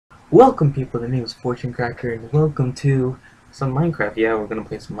Welcome people, the name is Fortune Cracker and welcome to some Minecraft. Yeah, we're gonna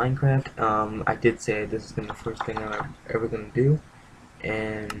play some Minecraft. I did say this is gonna be the first thing I'm ever gonna do,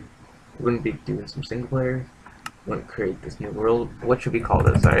 and we're gonna be doing some single player. We're gonna create this new world. What should we call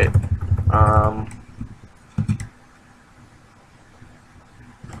this? Alright.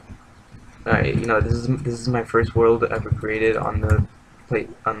 Alright, this is my first world ever created on the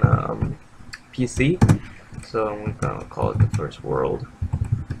PC. So I'm gonna call it the first world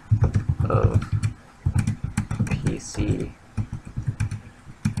of PC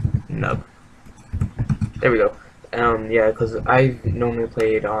Nub. There we go. Yeah, because I normally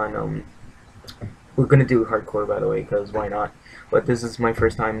played on, we're gonna do hardcore, by the way, because why not? But this is my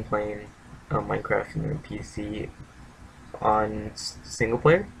first time playing Minecraft in the PC on single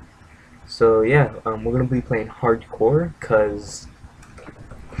player. So yeah, we're gonna be playing hardcore, because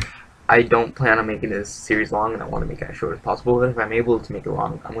I don't plan on making this series long, and I want to make it as short as possible. But if I'm able to make it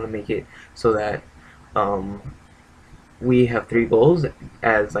long, I'm gonna make it so that, we have 3 goals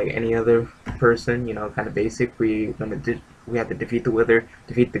as like any other person, you know, kind of basic. We have to defeat the Wither,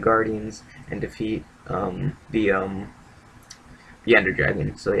 defeat the Guardians, and defeat the Ender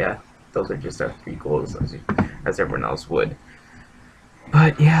Dragon. So yeah, those are just our 3 goals as everyone else would.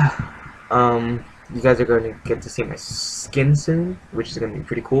 But yeah, you guys are going to get to see my skin soon, which is going to be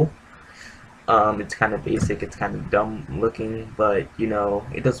pretty cool. It's kind of basic, it's kind of dumb looking, but you know,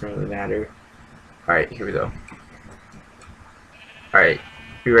 it doesn't really matter. Alright, here we go. Alright,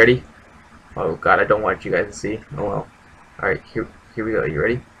 you ready? Oh god, I don't want you guys to see. Oh well. Alright, here we go. You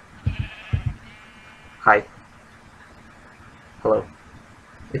ready? Hi. Hello.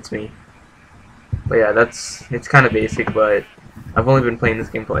 It's me. But yeah, it's kind of basic, but I've only been playing this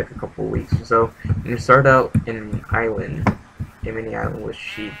game for like a couple of weeks or so. I'm gonna start out in an island, a mini island with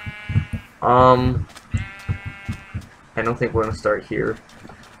sheep. I don't think we're gonna start here.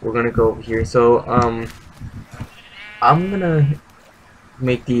 We're gonna go over here. So, I'm gonna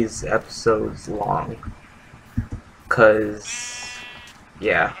make these episodes long, cause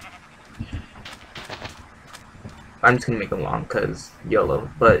yeah, I'm just gonna make them long, cause YOLO.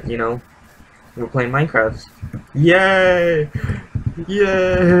 But you know, we're playing Minecraft. Yay!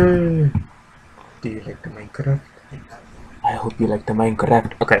 Yay! Do you like the Minecraft? I hope you like the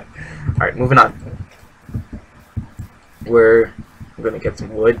Minecraft. Okay, all right, moving on. We're gonna get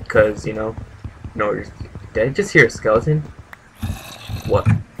some wood, cause you know, no, did I just hear a skeleton? What?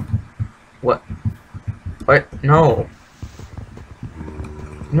 What? What? No.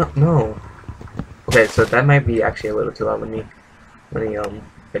 No, no. Okay, so that might be actually a little too loud. Let me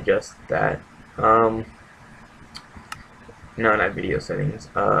adjust that. No, not video settings.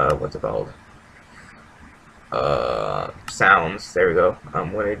 What's it called? Sounds. There we go.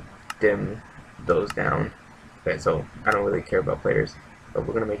 I'm gonna dim those down. Okay, so I don't really care about players, but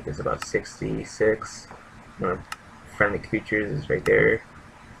we're gonna make this about 66. Friendly creatures is right there.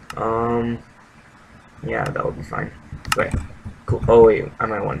 Yeah, that would be fine. Okay, cool. Oh wait, I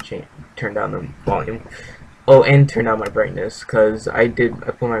might want to turn down the volume. Oh, and turn down my brightness, cause I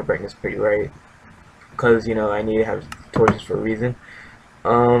put my brightness pretty right, cause you know I need to have torches for a reason.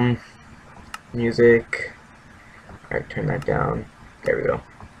 Music. Alright, turn that down. There we go.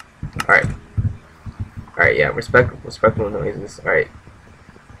 Alright. Alright, yeah, respectful noises. Alright.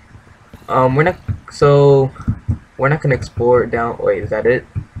 We're not gonna explore down. Wait, is that it?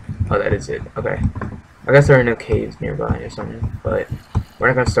 Oh, that is it. Okay. I guess there are no caves nearby or something, but we're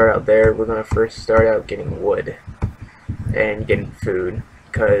not gonna start out there. We're gonna first start out getting wood and getting food,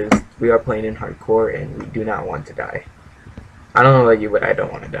 because we are playing in hardcore and we do not want to die. I don't know about you, but I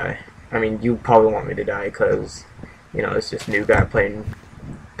don't want to die. I mean, you probably want me to die, because you know, it's just new guy playing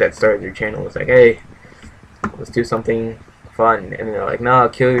that started your channel. It's like, hey, let's do something fun, and they're like, nah,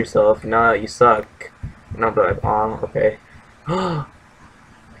 kill yourself, nah, you suck, and I'll be like, oh, okay. Oh,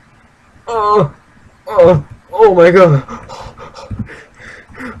 oh my god.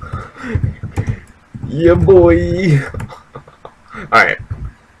 Yeah, boy. Alright,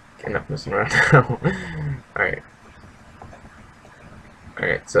 enough messing around now. Alright.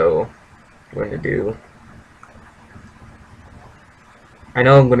 Alright, so we're gonna do, I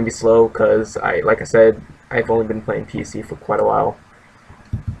know I'm gonna be slow, because like I said, I've only been playing PC for quite a while,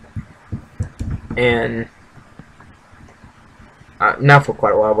 and not for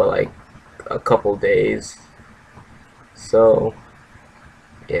quite a while, but like a couple days. So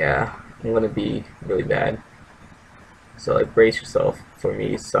yeah, I'm gonna be really bad. So like, brace yourself for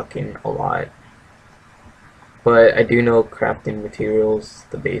me sucking a lot. But I do know crafting materials,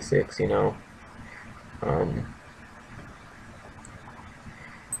 the basics, you know.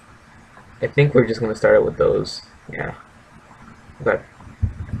 I think we're just gonna start out with those. Yeah. Okay.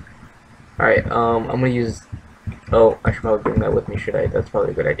 Alright, I'm gonna use... Oh, I should probably bring that with me, should I? That's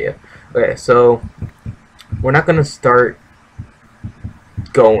probably a good idea. Okay, so we're not gonna start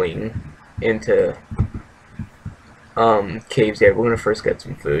going into caves yet. We're gonna first get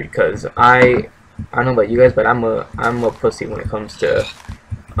some food, because I don't know about you guys, but I'm a pussy when it comes to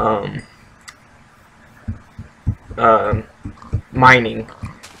mining,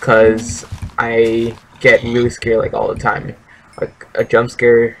 because I get really scared like all the time. Like a jump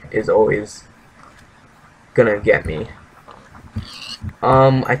scare is always gonna get me.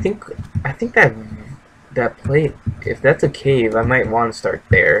 I think that plate, if that's a cave, I might want to start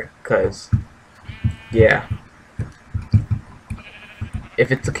there, cause yeah,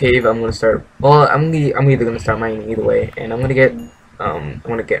 if it's a cave, I'm gonna start. Well, I'm either gonna start mining either way, and I'm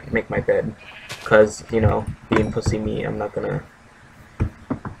gonna make my bed, cause you know, being pussy me, I'm not gonna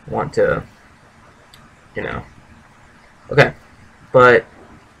want to, you know. Okay, but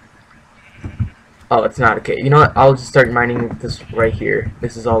oh, it's not a cave. You know what? I'll just start mining this right here.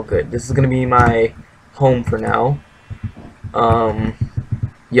 This is all good. This is gonna be my home for now.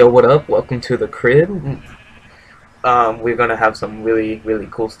 Yo, what up? Welcome to the crib. We're gonna have some really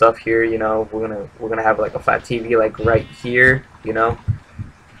cool stuff here. You know, we're gonna have like a flat TV like right here. You know,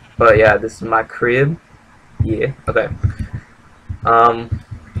 but yeah, this is my crib. Yeah. Okay. I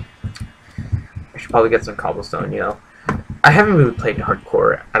should probably get some cobblestone. You know, I haven't really played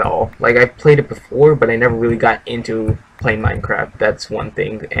hardcore at all. Like I played it before, but I never really got into playing Minecraft. That's one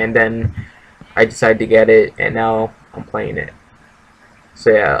thing. And then I decided to get it, and now I'm playing it. So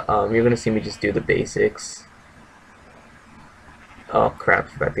yeah, you're gonna see me just do the basics. Oh crap, I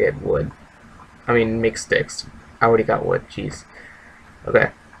forgot to get wood. I mean, make sticks. I already got wood, jeez. Okay.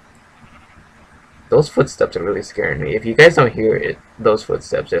 Those footsteps are really scaring me. If you guys don't hear it, those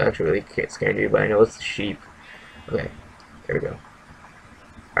footsteps are actually really scaring you, but I know it's the sheep. Okay, there we go.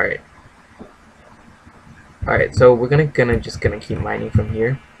 Alright. Alright, so we're just gonna keep mining from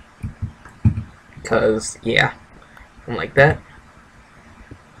here. Cause, yeah, I'm like that.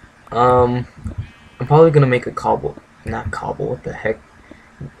 I'm probably gonna make a not cobble, what the heck?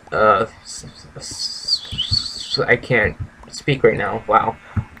 I can't speak right now. Wow.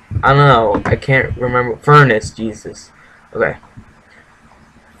 I don't know. I can't remember. Furnace, Jesus. Okay.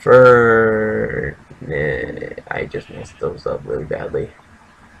 I just messed those up really badly.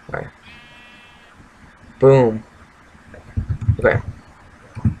 Okay. Boom. Okay.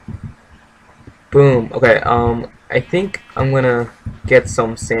 Boom. Okay. I think I'm gonna get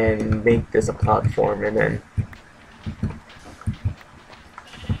some sand and make this a platform, and then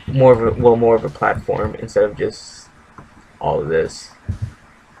more of a platform instead of just all of this,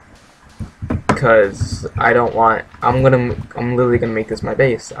 because I don't want. I'm literally gonna make this my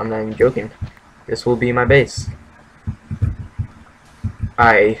base. I'm not even joking. This will be my base.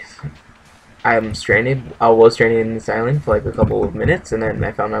 I'm stranded. I was stranded in this island for like a couple of minutes, and then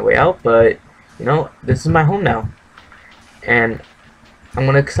I found my way out. But you know, this is my home now, and I'm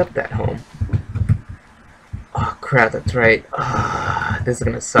gonna accept that home. Oh crap, that's right. This is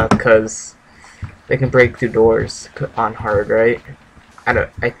gonna suck because they can break through doors on hard, right?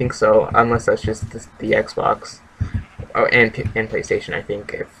 I think so, unless that's just the Xbox, oh, and PlayStation. I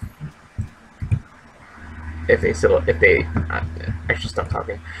think if they I should stop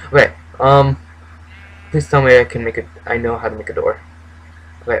talking. Okay, please tell me I know how to make a door.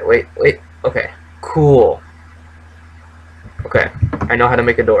 Okay, wait. Okay, cool. Okay, I know how to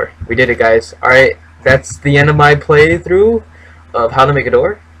make a door. We did it, guys. All right. That's the end of my playthrough of how to make a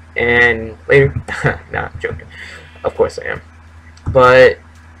door, and later, nah, I'm joking, of course I am, but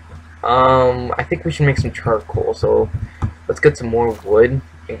I think we should make some charcoal, so let's get some more wood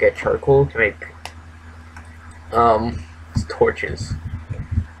and get charcoal to make torches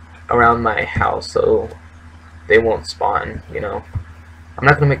around my house so they won't spawn, you know. I'm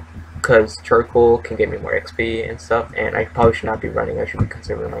not gonna make, because charcoal can get me more XP and stuff, and I probably should not be running. I should be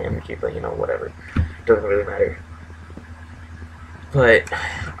conserving my energy, but you know, whatever. Doesn't really matter. But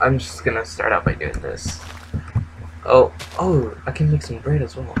I'm just gonna start out by doing this. Oh, I can make some bread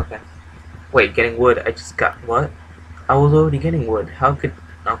as well. Okay. Wait, getting wood. I just got what? I was already getting wood. How could?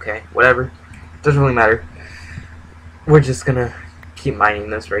 Okay, whatever. Doesn't really matter. We're just gonna keep mining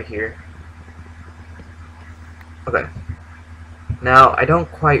this right here. Okay. Now I don't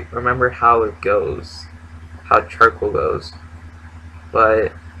quite remember how it goes, how charcoal goes,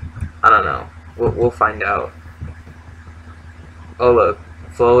 but I don't know. We'll find out. Oh look,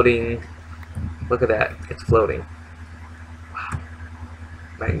 floating. Look at that, it's floating. Wow,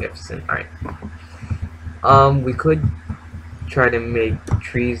 magnificent. All right. We could try to make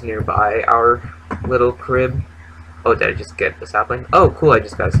trees nearby our little crib. Oh, did I just get a sapling? Oh, cool! I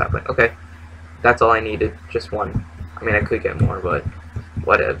just got a sapling. Okay. That's all I needed, just one. I mean, I could get more, but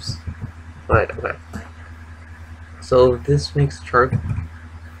whatevs. But okay. So this makes charcoal.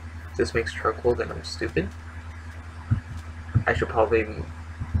 This makes charcoal. Then I'm stupid. I should probably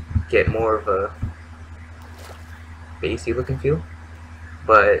get more of a basey looking feel.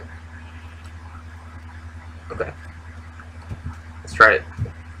 But okay, let's try it.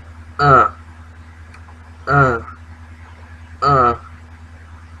 Uh, uh, uh,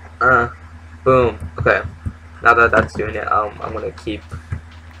 boom. Okay, now that that's doing it, I'm gonna keep.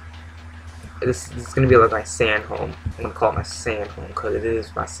 This is gonna be like my sand home. I'm gonna call it my sand home because it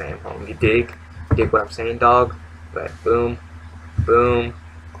is my sand home. You dig? You dig what I'm saying, dog? But boom, boom,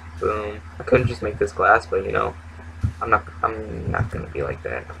 boom. I couldn't just make this glass, but you know, I'm not gonna be like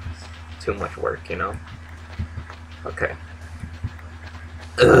that. It's too much work, you know. Okay.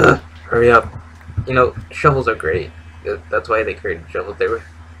 Ugh, hurry up. You know, shovels are great. That's why they created shovels. They were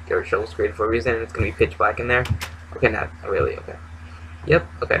shovels created for a reason, and it's gonna be pitch black in there. Okay, not really. Okay. Yep.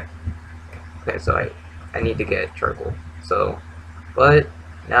 Okay. Okay, so I need to get charcoal. So, but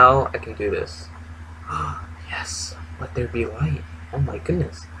now I can do this. Yes. Let there be light. Oh my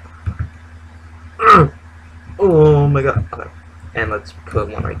goodness. Oh my god. Okay. And let's put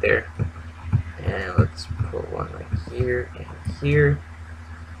one right there. And let's put one right here and here.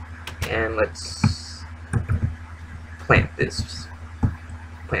 And let's plant this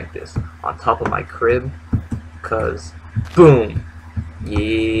on top of my crib, cause boom,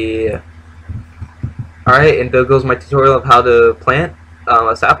 yeah. Alright, and there goes my tutorial of how to plant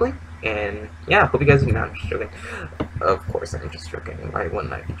a sapling, and yeah, hope you guys are not just joking. Of course I'm just joking. Why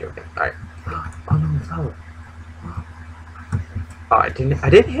wouldn't I be joking? Alright. Oh no, flower. Oh, I didn't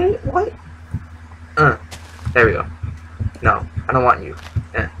hit it? What? There we go. No, I don't want you.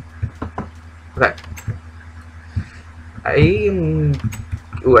 Okay.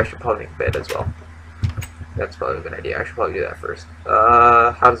 Ooh, I should probably make a bed as well. That's probably a good idea. I should probably do that first.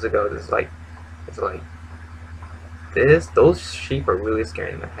 How does it go? It's like this. Those sheep are really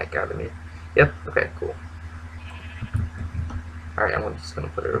scaring the heck out of me. Yep. Okay. Cool. All right. I'm just gonna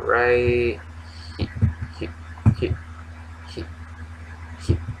put it right.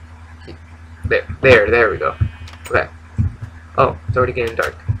 There we go. Okay. Oh, it's already getting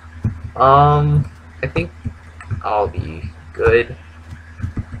dark. I think I'll be good.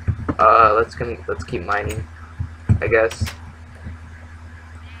 Let's keep mining, I guess.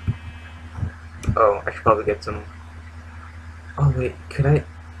 Oh, I should probably get some. Oh wait, could I?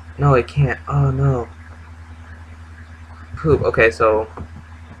 No, I can't. Oh no. Poop. Okay, so.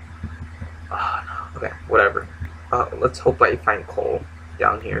 Oh no. Okay, whatever. Let's hope I find coal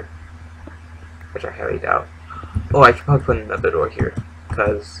down here, which I highly doubt. Oh, I should probably put another door here,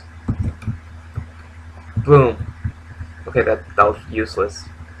 cause. Boom. Okay, that was useless.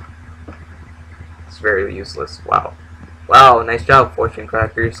 It's very useless. Wow. Wow, nice job, Fortune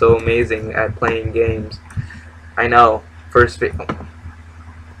Cracker. You're so amazing at playing games. I know. First okay.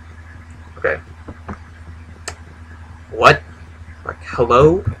 What? Like,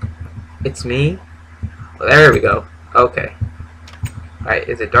 hello? It's me? Well, there we go. Okay. Alright,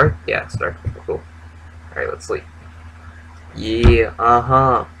 is it dark? Yeah, it's dark. Cool. Alright, let's sleep.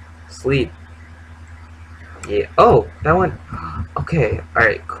 Yeah, sleep. Yeah. Oh, that went. Okay.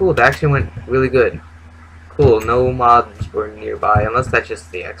 Alright, cool. That actually went really good. Cool. No mobs were nearby, unless that's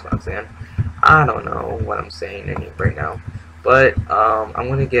just the Xbox, man. I don't know what I'm saying right now. But, I'm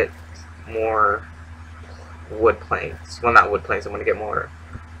gonna get more wood planks. Well, not wood planks. I'm gonna get more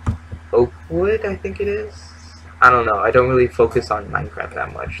oak wood, I think it is. I don't know. I don't really focus on Minecraft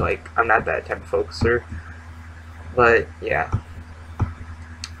that much. Like, I'm not that type of focuser. But, yeah.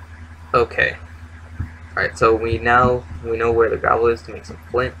 Okay. Alright, so we know where the gravel is to make some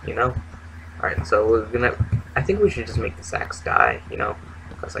flint, you know? Alright, so we're gonna, I think we should just make this axe die, you know?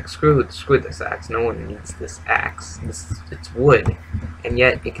 Because, like, screw this axe. No one needs this axe. It's wood. And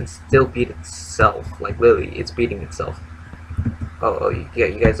yet, it can still beat itself. Like, literally, it's beating itself. Oh, you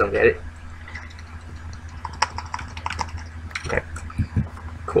guys don't get it? Okay.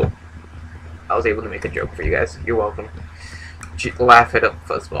 Cool. I was able to make a joke for you guys. You're welcome. Laugh it up,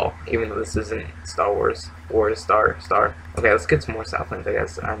 Fuzzball, even though this isn't Star Wars or Star. Okay, let's get some more saplings, I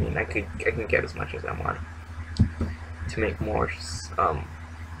guess. I mean, I can get as much as I want to make more,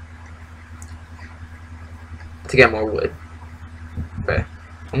 to get more wood. Okay,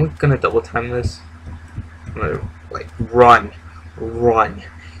 I'm gonna double time this. I'm gonna, like, run,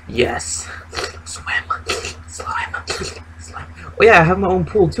 yes, swim. Oh yeah, I have my own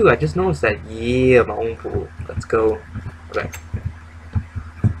pool too. I just noticed that. Yeah, my own pool. Let's go. Okay.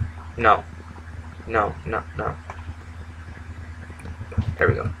 No. There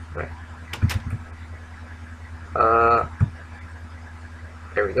we go. Okay.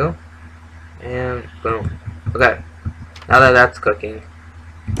 we go. And boom. Okay. Now that that's cooking.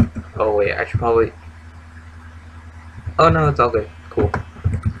 Oh wait, I should probably. Oh no, it's all good. Cool.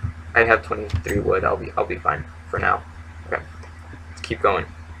 I have 23 wood. I'll be fine for now. Okay. Let's keep going.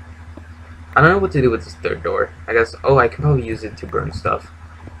 I don't know what to do with this third door. I guess. Oh, I can probably use it to burn stuff.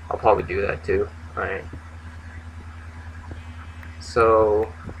 I'll probably do that too. All right.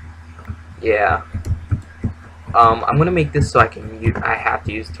 So yeah. I'm gonna make this so I can use, I have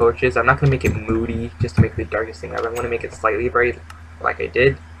to use torches. I'm not gonna make it moody just to make the darkest thing ever. I'm gonna make it slightly bright, like I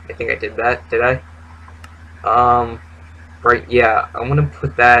did. I think I did that. Did I? Right. Yeah. I'm gonna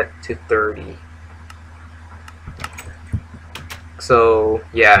put that to 30. So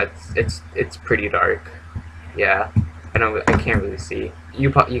yeah, it's pretty dark. Yeah. I can't really see.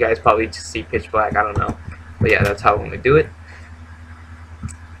 You guys probably just see pitch black. I don't know. But yeah, that's how I'm gonna do it.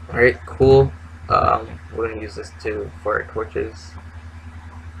 All right. Cool. We're gonna use this for our torches.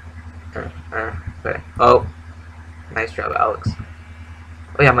 Okay. Oh, nice job, Alex.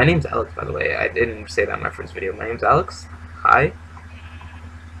 Oh yeah, my name's Alex, by the way. I didn't say that in my first video. My name's Alex. Hi.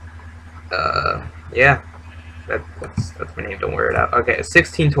 Yeah. That's my name. Don't wear it out. Okay,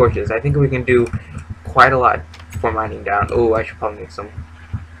 16 torches. I think we can do quite a lot for mining down. Oh, I should probably make some.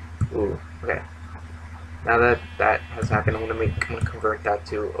 Ooh. Okay. Now that that has happened, I'm gonna convert that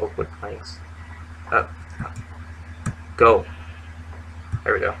to oak wood planks. Go.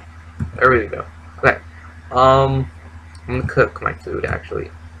 There we go. There we go. Okay. I'm gonna cook my food actually.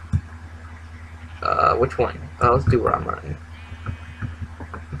 Which one? Let's do ramen.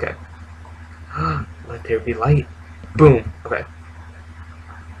 Okay. Let there be light. Boom. Okay.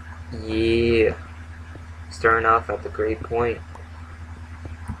 Yeah. Starting off at the great point.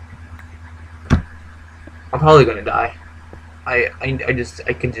 I'm probably gonna die. I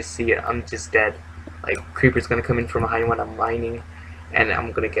can just see it. I'm just dead. Like, creeper's gonna come in from behind when I'm mining, and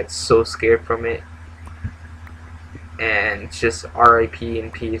I'm gonna get so scared from it. And just R.I.P. in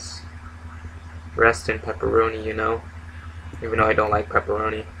peace. Rest in pepperoni, you know. Even though I don't like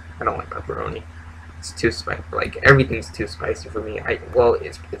pepperoni. I don't like pepperoni. It's too spicy. Like, everything's too spicy for me. I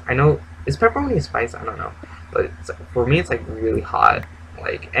know, is pepperoni a spice? I don't know. But for me, it's like really hot.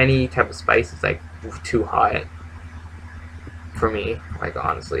 Like, any type of spice is like too hot for me. Like,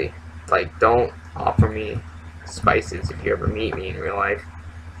 honestly. Like, don't offer me spices if you ever meet me in real life,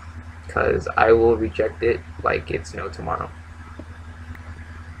 because I will reject it like it's no tomorrow.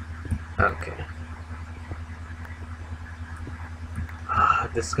 Okay.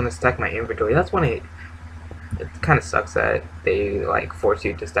 This is gonna stack my inventory. That's when it kind of sucks that they like force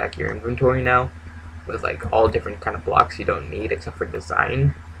you to stack your inventory now with like all different kind of blocks you don't need except for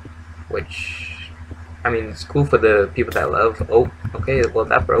design, which, I mean, it's cool for the people that love. Oh, okay, well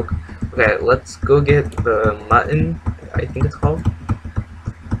that broke. Okay, let's go get the mutton, I think it's called.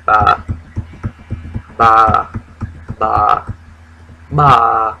 Ba. Ba. Ba.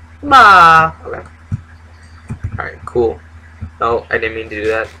 Ba. Ba. Okay. Alright, cool. No, I didn't mean to do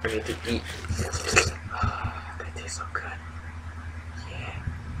that. I mean to eat. That tastes so good. Yeah.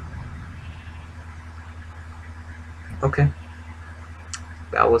 Okay.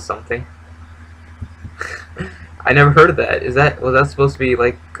 That was something. I never heard of that. Was that supposed to be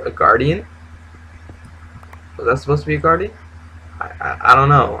like a guardian? Was that supposed to be a guardian? I don't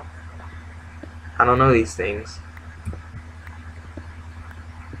know. I don't know these things.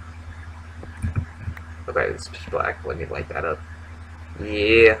 Okay, it's pitch black. Let me light that up.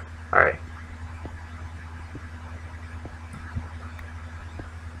 Yeah. Alright.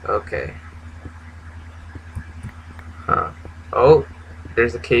 Okay. Huh. Oh,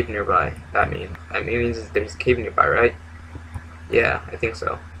 there's a cave nearby. That means there's a cave nearby, right? Yeah, I think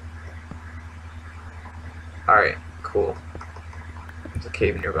so. Alright, cool. There's a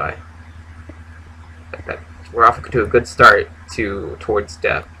cave nearby. We're off to a good start towards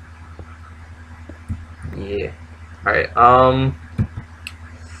death. Yeah. Alright, oh,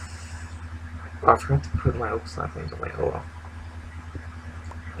 I forgot to put my oak saplings away. Oh well.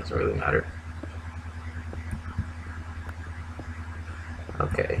 Doesn't really matter.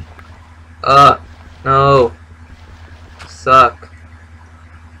 Okay. No. Suck.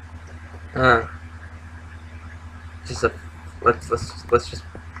 Just let's just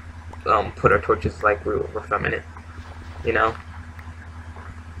put our torches like we're feminine, you know.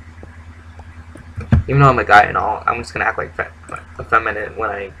 Even though I'm a guy and all, I'm just gonna act like effeminate when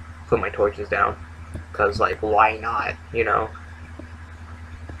I put my torches down, cause like why not, you know?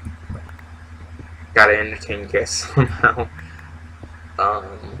 Gotta entertain guys somehow.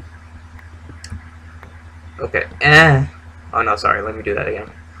 Okay. Oh no, sorry. Let me do that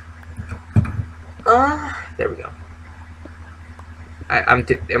again. There we go. Am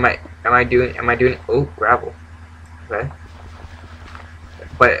I doing? Oh, gravel. Okay.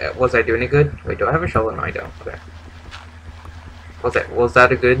 But was I doing it good? Wait, do I have a shovel? No, I don't. Okay. Was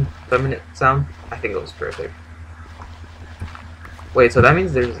that a good feminine sound? I think it was perfect. Wait, so that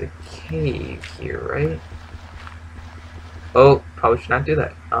means there's a cave here, right? Oh, probably should not do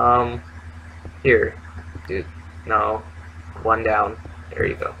that. Here, dude. No, one down. There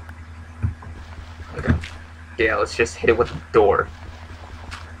you go. Okay. Yeah, let's just hit it with the door.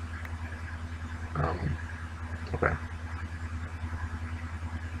 Okay.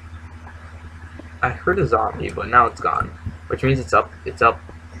 I heard a zombie, but now it's gone, which means it's up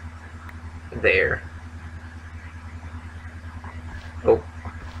there. Oh,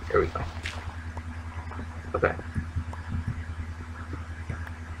 there we go. Okay.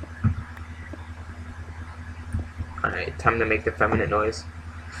 Alright, time to make the feminine noise.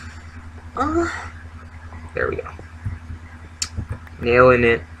 There we go. Nailing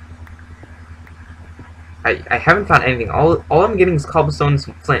it. I haven't found anything. All I'm getting is cobblestone and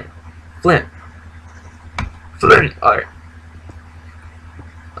some flint. Flint. Alright.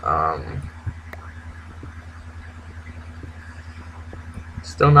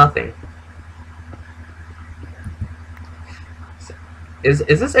 Still nothing. Is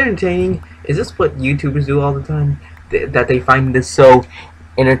this entertaining? Is this what YouTubers do all the time? That they find this so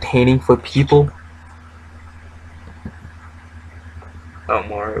entertaining for people? Oh,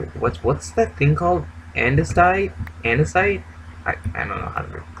 more. What's that thing called? Andesite? Andesite? I don't know how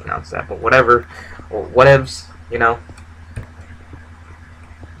to pronounce that, but whatever. Or whatevs, you know.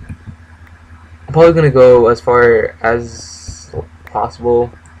 I'm probably gonna go as far as possible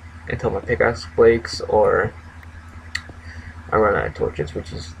until my pickaxe breaks or I run out of torches,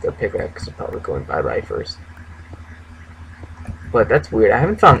 which is the pickaxe is probably going bye-bye first. But that's weird. I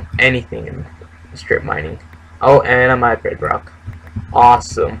haven't found anything in strip mining. Oh, and I'm at bedrock.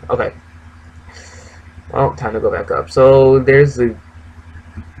 Awesome. Okay. Well, time to go back up. So there's a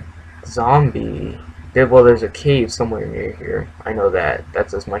zombie. Well, there's a cave somewhere near here. I know that.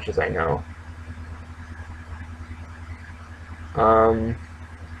 That's as much as I know.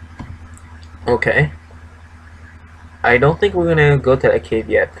 Okay. I don't think we're gonna go to that cave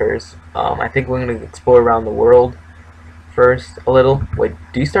yet first. I think we're gonna explore around the world first a little. Wait,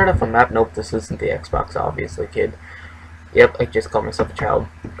 do you start off a map? Nope, this isn't the Xbox, obviously, kid. Yep, I just called myself a child,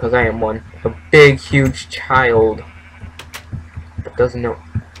 because I am one. A big, huge child that doesn't know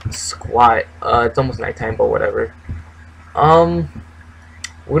squat. It's almost nighttime, but whatever. We're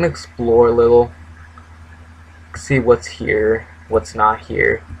gonna explore a little. See what's here, what's not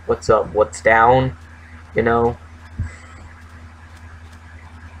here, what's up, what's down, you know.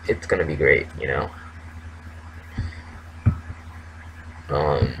 It's gonna be great, you know.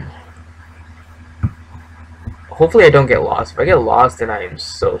 Hopefully I don't get lost. If I get lost, then I am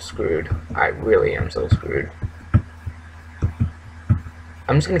so screwed. I really am so screwed.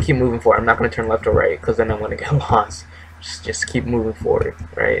 I'm just gonna keep moving forward. I'm not gonna turn left or right, because then I'm gonna get lost. Just keep moving forward,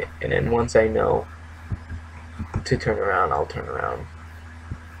 right? And then once I know to turn around, I'll turn around.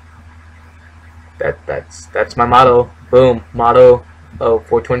 That's my motto. Boom, motto. Oh,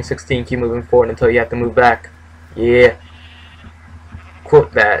 for 2016, keep moving forward until you have to move back. Yeah.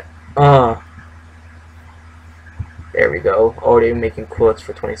 Quote that. There we go. Already making quotes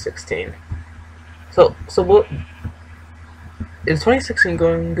for 2016. So what? Is 2016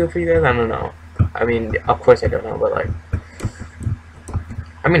 going good for you guys? I don't know. I mean, of course I don't know, but like,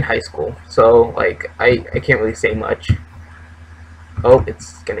 I'm in high school, so like, I can't really say much. Oh,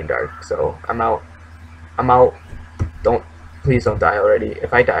 it's getting dark, so I'm out. Please don't die already.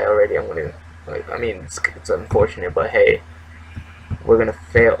 If I die already, I'm gonna, like, I mean, it's unfortunate, but hey, we're gonna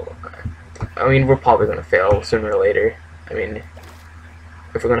fail. I mean, we're probably gonna fail sooner or later. I mean,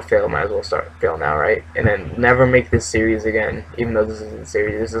 if we're gonna fail, might as well fail now, right? And then never make this series again, even though this isn't a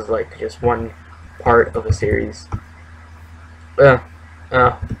series. This is like just one part of a series. Okay.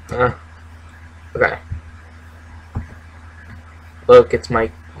 Look, it's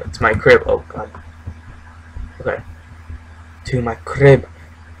my crib. Oh god. Okay. To my crib.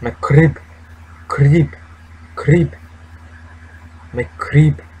 My crib. My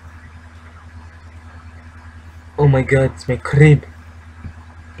crib. Oh my god, it's my crib.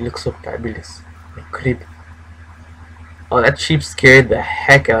 It looks so fabulous. My crib. Oh, that sheep scared the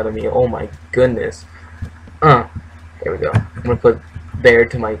heck out of me. Oh my goodness. There we go. I'm gonna put there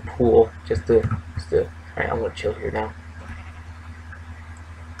to my pool. Just to alright, I'm gonna chill here now.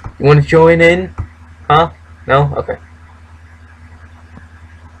 You wanna join in? Huh? No? Okay.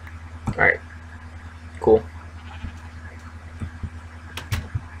 Alright. Cool.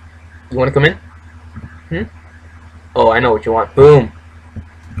 You wanna come in? Oh, I know what you want. Boom.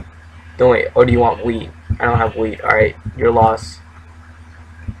 Don't wait. Oh, do you want wheat? I don't have wheat. Alright, you're lost.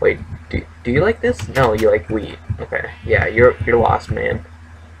 Wait, do you like this? No, you like wheat. Okay. Yeah, you're lost, man.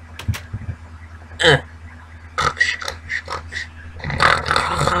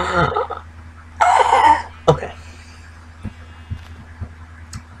 Okay.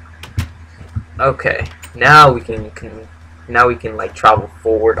 Okay. Now we can like travel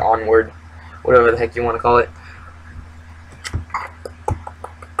forward, onward, whatever the heck you want to call it.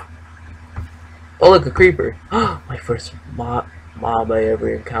 Oh, look, a creeper. My first mob I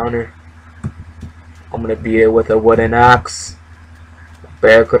ever encounter. I'm gonna beat it with a wooden axe.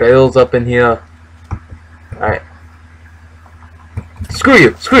 Bear Grylls up in here. Alright. Screw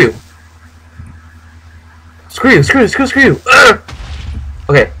you! Screw you! Screw you! Screw you! Screw you!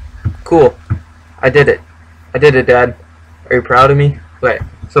 Okay. Cool. I did it. I did it, Dad. Are you proud of me? Okay.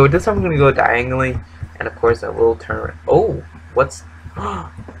 So with this I'm gonna go diagonally, and of course I will turn around. Oh! What's...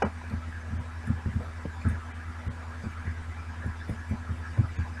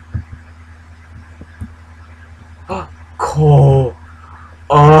 coal.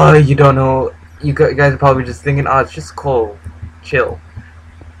 Oh, you don't know. You guys are probably just thinking, oh, it's just coal. Chill.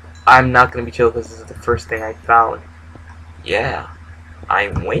 I'm not gonna be chill because this is the first thing I found. Yeah,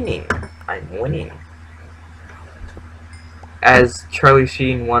 I'm winning. I'm winning. As Charlie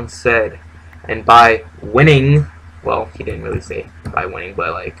Sheen once said, and by winning, well, he didn't really say by winning,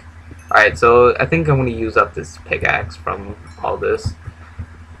 but like, alright, so I think I'm gonna use up this pickaxe from all this.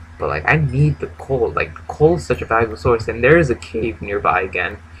 But like, I need the coal. Like, coal is such a valuable source, and there is a cave nearby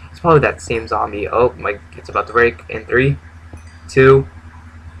again. It's probably that same zombie. Oh my, it's about to break in 3, 2,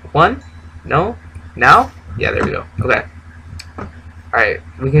 1. No? Now? Yeah, there we go. Okay. Alright,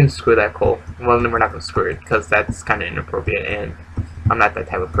 we can screw that coal. Well, then we're not gonna screw it because that's kind of inappropriate, and I'm not that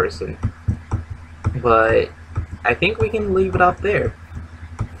type of person. But I think we can leave it out there.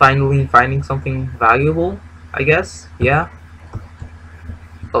 Finally finding something valuable, I guess. Yeah.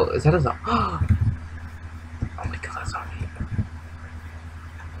 Oh, is that a zombie? Oh my god, that's zombie.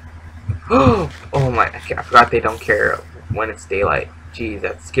 Oh my, I forgot they don't care when it's daylight. Jeez,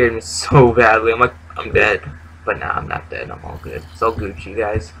 that scared me so badly. I'm like, I'm dead. But nah, I'm not dead. I'm all good. It's all Gucci,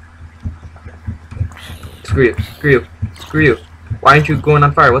 guys. Screw you. Screw you. Screw you. Why aren't you going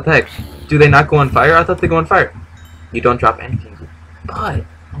on fire? What the heck? Do they not go on fire? I thought they go on fire. You don't drop anything. But,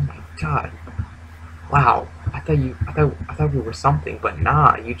 oh my god. Wow. I thought we were something, but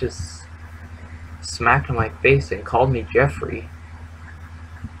nah, you just smacked on my face and called me Jeffrey.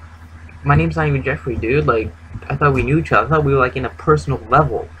 My name's not even Jeffrey, dude. Like, I thought we knew each other. I thought we were like in a personal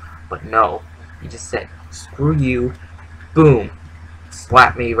level. But no. You just said, screw you. Boom.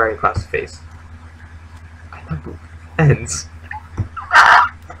 Slap me right across the face. I thought we were friends.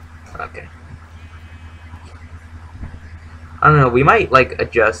 Okay. I don't know, we might like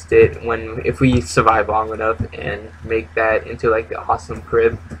adjust it if we survive long enough and make that into like the awesome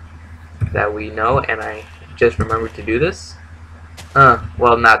crib that we know, and I just remembered to do this.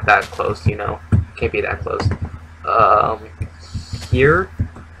 Well, not that close, you know. Can't be that close. Here.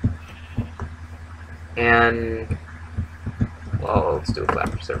 And well, let's do a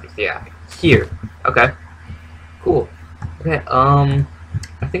flat surface. Yeah. Here. Okay. Cool. Okay, I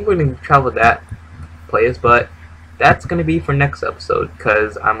think we're gonna travel that place, but that's gonna be for next episode,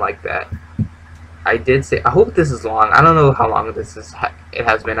 because I'm like that. I did say, I hope this is long. I don't know how long this is. It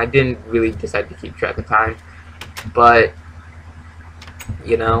has been. I didn't really decide to keep track of time, but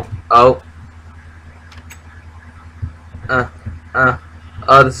you know. Oh,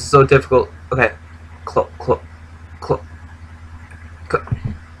 this is so difficult. Okay,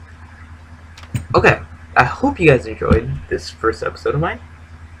 okay. I hope you guys enjoyed this first episode of mine.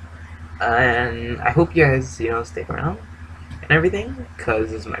 And I hope you guys, you know, stick around and everything, because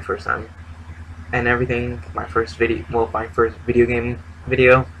this is my first time and everything, my first video game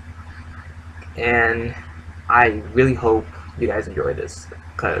video, and I really hope you guys enjoy this,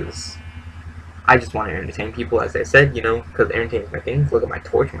 because I just want to entertain people, as I said, you know, because entertaining is my thing. Look at my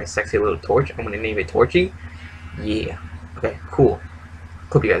torch, my sexy little torch. I'm going to name it Torchy. Yeah. Okay, cool.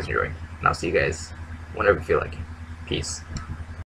 Hope you guys enjoy, and I'll see you guys whenever you feel like it. Peace.